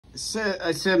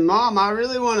I said, Mom, I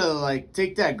really want to like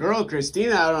take that girl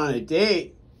Christina out on a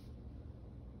date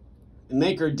and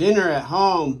make her dinner at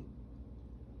home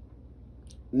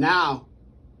now.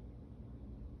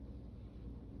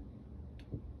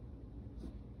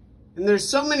 And there's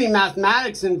so many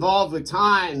mathematics involved with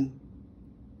time.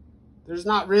 There's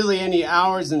not really any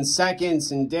hours and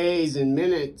seconds and days and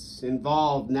minutes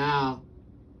involved now.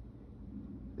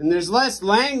 And there's less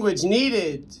language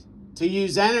needed to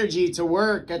use energy to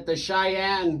work at the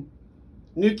Cheyenne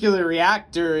nuclear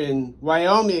reactor in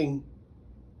Wyoming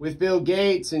with Bill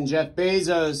Gates and Jeff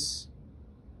Bezos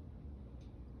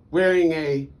wearing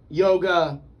a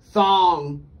yoga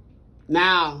thong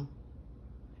now.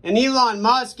 And Elon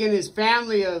Musk and his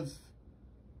family of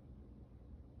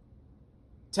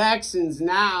Texans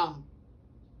now.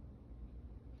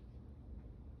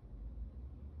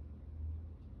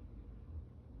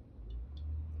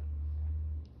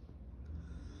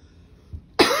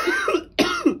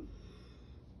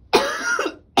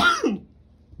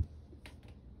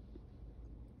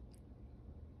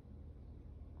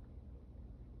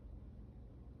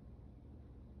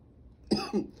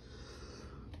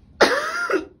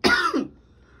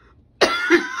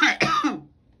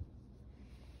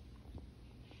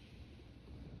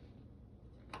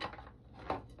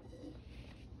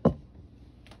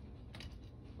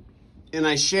 And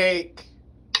I shake,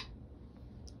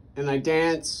 and I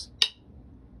dance,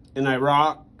 and I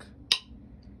rock,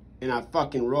 and I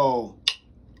fucking roll.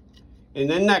 And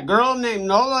then that girl named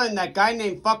Nola and that guy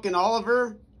named fucking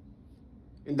Oliver,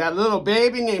 and that little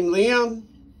baby named Liam,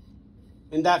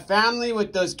 and that family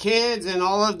with those kids and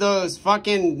all of those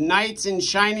fucking knights in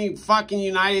shiny fucking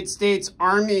United States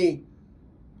Army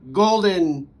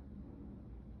golden,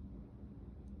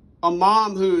 a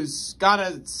mom who's got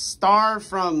a star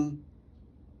from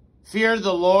Fear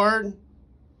the Lord,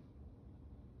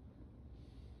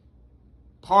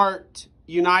 part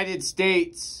United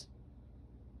States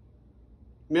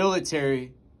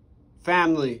military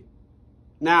family.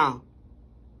 Now,